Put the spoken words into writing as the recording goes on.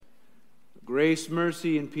Grace,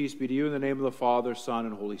 mercy, and peace be to you in the name of the Father, Son,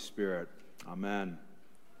 and Holy Spirit. Amen.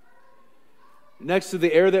 Next to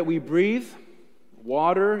the air that we breathe,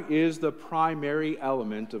 water is the primary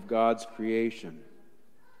element of God's creation.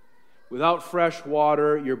 Without fresh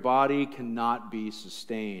water, your body cannot be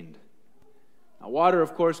sustained. Now, water,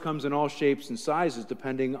 of course, comes in all shapes and sizes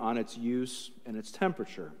depending on its use and its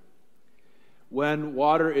temperature. When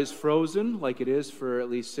water is frozen, like it is for at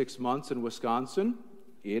least 6 months in Wisconsin,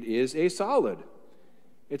 it is a solid.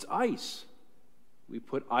 It's ice. We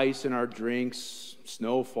put ice in our drinks.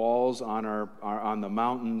 Snow falls on the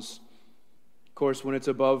mountains. Of course, when it's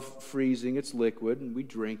above freezing, it's liquid, and we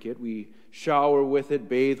drink it. We shower with it,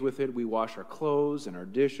 bathe with it. We wash our clothes and our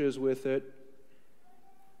dishes with it.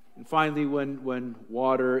 And finally, when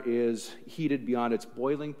water is heated beyond its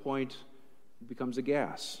boiling point, it becomes a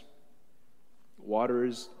gas. Water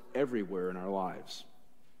is everywhere in our lives.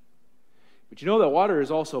 But you know that water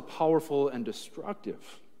is also powerful and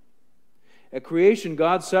destructive. At creation,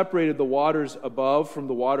 God separated the waters above from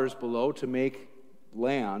the waters below to make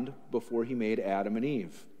land before he made Adam and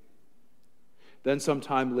Eve. Then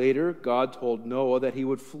sometime later, God told Noah that he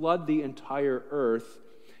would flood the entire earth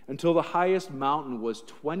until the highest mountain was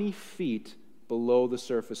 20 feet below the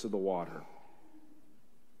surface of the water.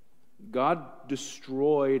 God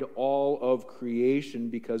destroyed all of creation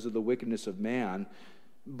because of the wickedness of man,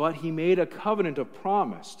 but he made a covenant of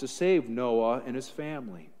promise to save Noah and his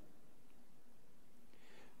family.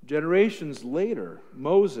 Generations later,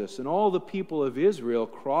 Moses and all the people of Israel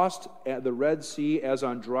crossed at the Red Sea as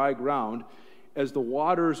on dry ground as the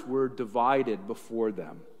waters were divided before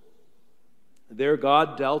them. There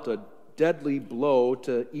God dealt a deadly blow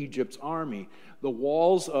to Egypt's army. The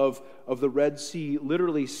walls of the Red Sea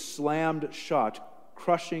literally slammed shut,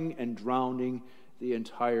 crushing and drowning the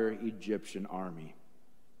entire Egyptian army.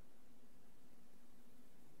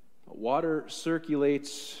 Water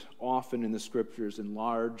circulates often in the Scriptures in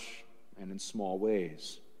large and in small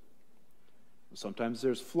ways. Sometimes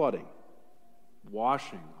there's flooding,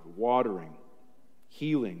 washing, watering,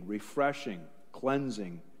 healing, refreshing,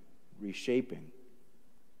 cleansing, reshaping.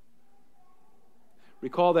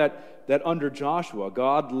 Recall that under Joshua,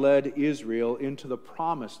 God led Israel into the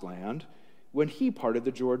promised land when he parted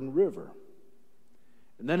the Jordan River.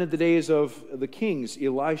 And then in the days of the kings,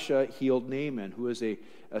 Elisha healed Naaman, who is a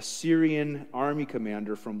Syrian army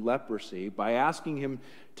commander from leprosy, by asking him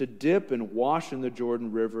to dip and wash in the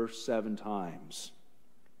Jordan River 7 times.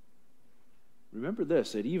 Remember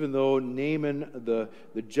this, that even though Naaman, the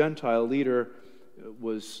Gentile leader,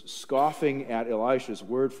 was scoffing at Elisha's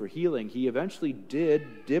word for healing, he eventually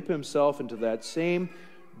did dip himself into that same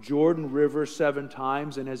Jordan River 7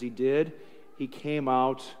 times, and as he did, he came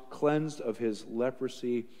out cleansed of his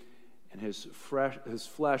leprosy and his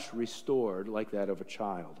flesh restored like that of a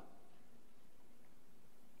child.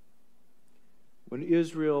 When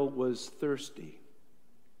Israel was thirsty,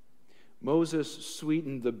 Moses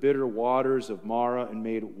sweetened the bitter waters of Marah and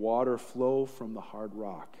made water flow from the hard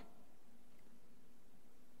rock.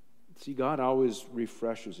 See, God always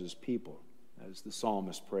refreshes his people, as the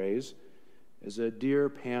psalmist prays. As a deer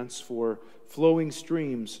pants for flowing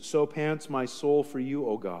streams, so pants my soul for you,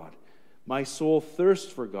 O God. My soul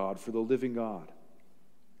thirsts for God, for the living God.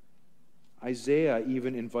 Isaiah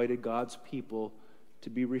even invited God's people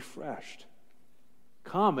to be refreshed.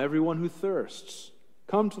 Come, everyone who thirsts,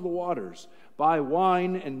 come to the waters. Buy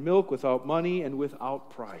wine and milk without money and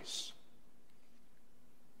without price.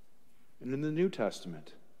 And in the New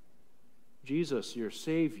Testament, Jesus, your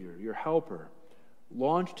Savior, your helper,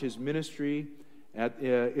 launched his ministry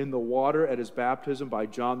in the water at his baptism by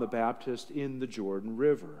John the Baptist in the Jordan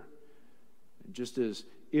River. And just as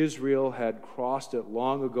Israel had crossed it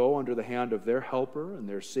long ago under the hand of their helper and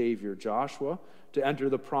their Savior Joshua to enter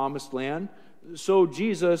the promised land, so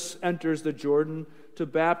Jesus enters the Jordan to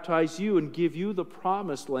baptize you and give you the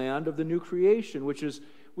promised land of the new creation, which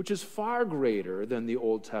is far greater than the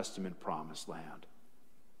Old Testament promised land.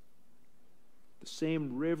 The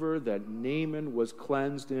same river that Naaman was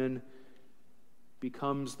cleansed in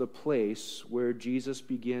becomes the place where Jesus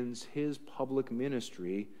begins his public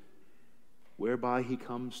ministry, whereby he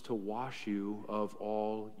comes to wash you of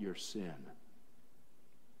all your sin.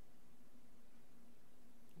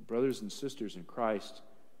 Brothers and sisters in Christ,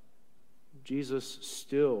 Jesus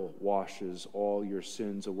still washes all your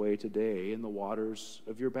sins away today in the waters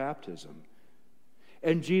of your baptism.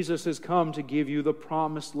 And Jesus has come to give you the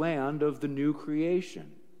promised land of the new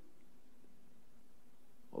creation.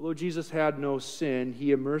 Although Jesus had no sin,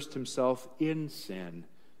 he immersed himself in sin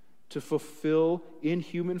to fulfill in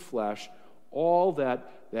human flesh all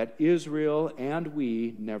that Israel and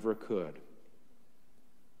we never could.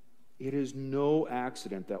 It is no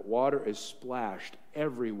accident that water is splashed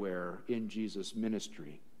everywhere in Jesus'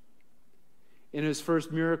 ministry. In his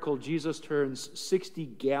first miracle, Jesus turns 60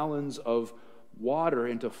 gallons of water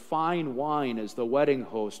into fine wine as the wedding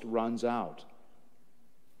host runs out.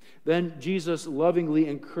 Then Jesus lovingly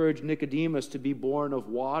encouraged Nicodemus to be born of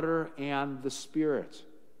water and the Spirit.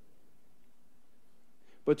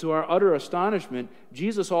 But to our utter astonishment,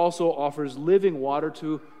 Jesus also offers living water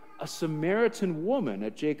to a Samaritan woman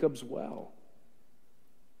at Jacob's well.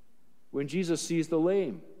 When Jesus sees the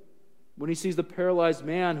lame, when he sees the paralyzed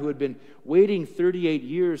man who had been waiting 38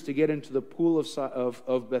 years to get into the pool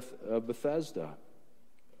of Bethesda,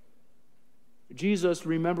 Jesus,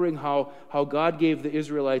 remembering how God gave the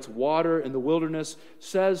Israelites water in the wilderness,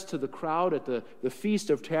 says to the crowd at the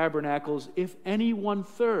Feast of Tabernacles, "If anyone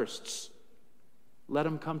thirsts, let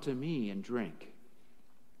him come to me and drink."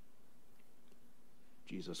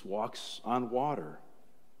 Jesus walks on water.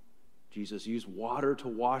 Jesus used water to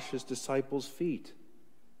wash his disciples' feet.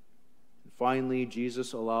 And finally,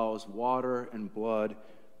 Jesus allows water and blood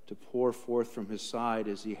to pour forth from his side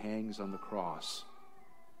as he hangs on the cross.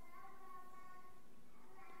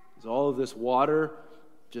 Is all of this water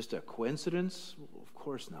just a coincidence? Well, of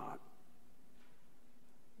course not.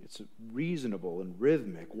 It's reasonable and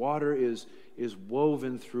rhythmic. Water is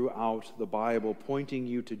woven throughout the Bible, pointing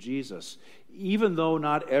you to Jesus, even though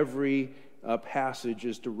not every passage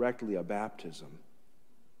is directly a baptism.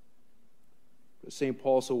 But St.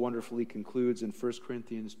 Paul so wonderfully concludes in 1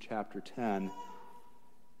 Corinthians chapter 10,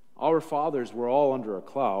 "Our fathers were all under a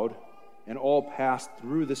cloud, and all passed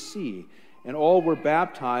through the sea, and all were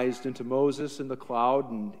baptized into Moses in the cloud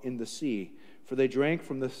and in the sea. For they drank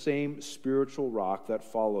from the same spiritual rock that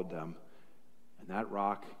followed them, and that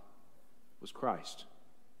rock was Christ."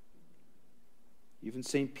 Even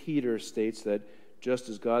St. Peter states that just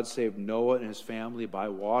as God saved Noah and his family by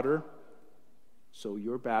water, so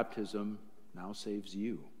your baptism now saves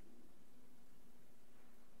you.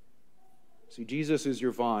 See, Jesus is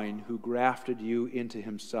your vine who grafted you into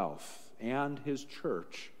himself and his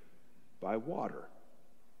church by water.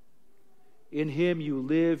 In him you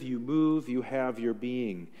live, you move, you have your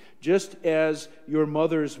being. Just as your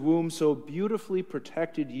mother's womb so beautifully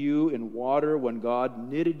protected you in water when God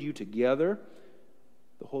knitted you together,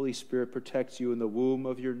 the Holy Spirit protects you in the womb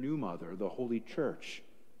of your new mother, the Holy Church.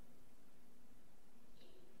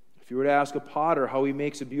 If you were to ask a potter how he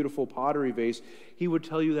makes a beautiful pottery vase, he would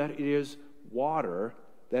tell you that it is water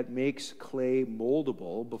that makes clay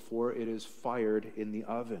moldable before it is fired in the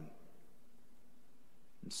oven.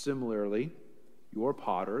 And similarly, your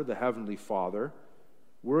potter, the Heavenly Father,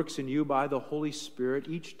 works in you by the Holy Spirit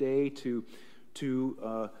each day to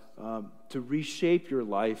reshape your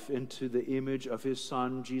life into the image of his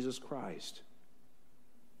Son, Jesus Christ.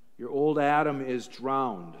 Your old Adam is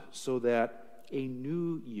drowned so that a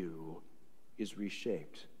new you is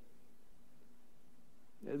reshaped.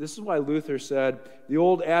 This is why Luther said, the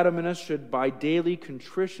old Adam in us should by daily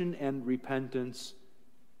contrition and repentance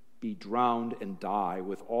be drowned and die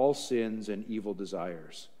with all sins and evil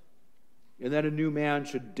desires. And then a new man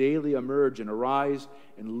should daily emerge and arise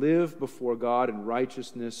and live before God in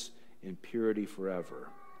righteousness and purity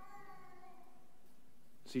forever.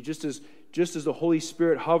 See, just as the Holy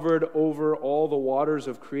Spirit hovered over all the waters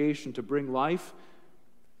of creation to bring life,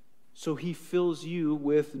 so he fills you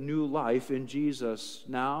with new life in Jesus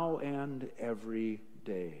now and every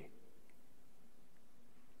day.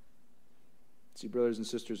 See, brothers and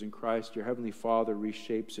sisters in Christ, your Heavenly Father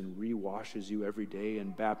reshapes and rewashes you every day in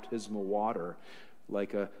baptismal water,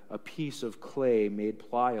 like a piece of clay made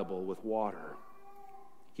pliable with water.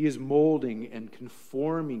 He is molding and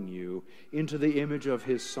conforming you into the image of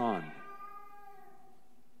his Son.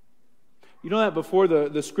 You know that before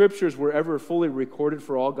the Scriptures were ever fully recorded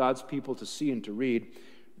for all God's people to see and to read,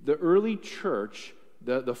 the early church,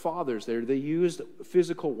 the fathers there, they used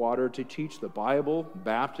physical water to teach the Bible,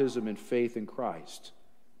 baptism, and faith in Christ.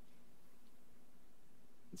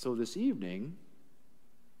 And so this evening,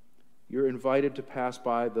 you're invited to pass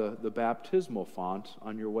by the baptismal font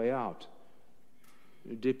on your way out.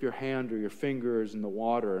 You dip your hand or your fingers in the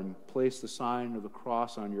water and place the sign of the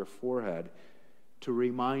cross on your forehead to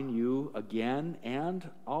remind you again and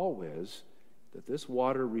always that this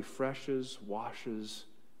water refreshes, washes,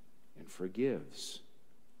 and forgives.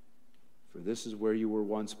 For this is where you were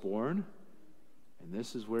once born, and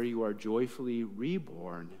this is where you are joyfully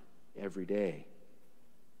reborn every day.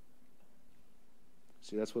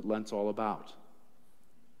 See, that's what Lent's all about.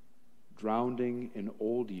 Drowning an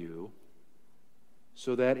old you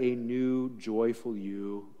so that a new, joyful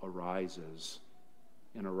you arises,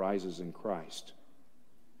 and arises in Christ.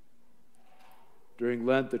 During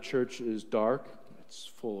Lent, the church is dark. It's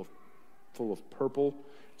full of purple.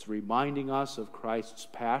 It's reminding us of Christ's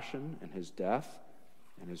passion and his death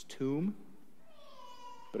and his tomb.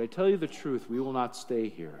 But I tell you the truth, we will not stay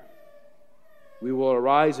here. We will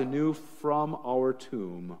arise anew from our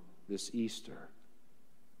tomb this Easter.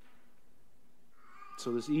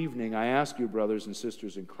 So this evening, I ask you, brothers and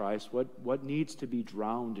sisters in Christ, what needs to be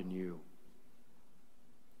drowned in you?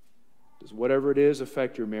 Does whatever it is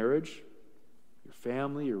affect your marriage, your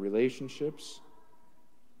family, your relationships?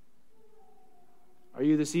 Are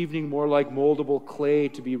you this evening more like moldable clay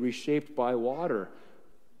to be reshaped by water,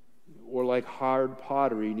 or like hard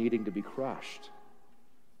pottery needing to be crushed?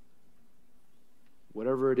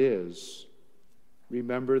 Whatever it is,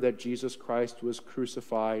 remember that Jesus Christ was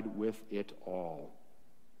crucified with it all.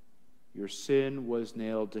 Your sin was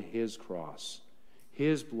nailed to his cross.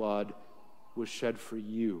 His blood was shed for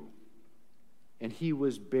you. And he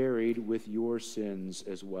was buried with your sins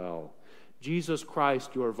as well. Jesus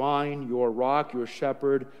Christ, your vine, your rock, your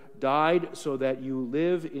shepherd, died so that you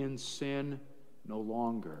live in sin no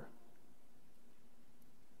longer.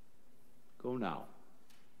 Go now,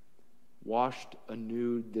 washed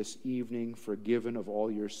anew this evening, forgiven of all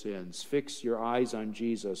your sins. Fix your eyes on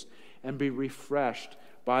Jesus and be refreshed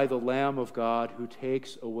by the Lamb of God who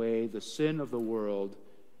takes away the sin of the world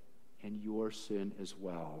and your sin as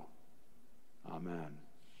well. Amen.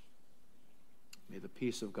 May the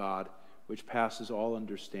peace of God, which passes all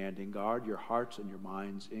understanding, guard your hearts and your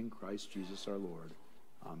minds in Christ Jesus our Lord.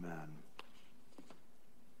 Amen.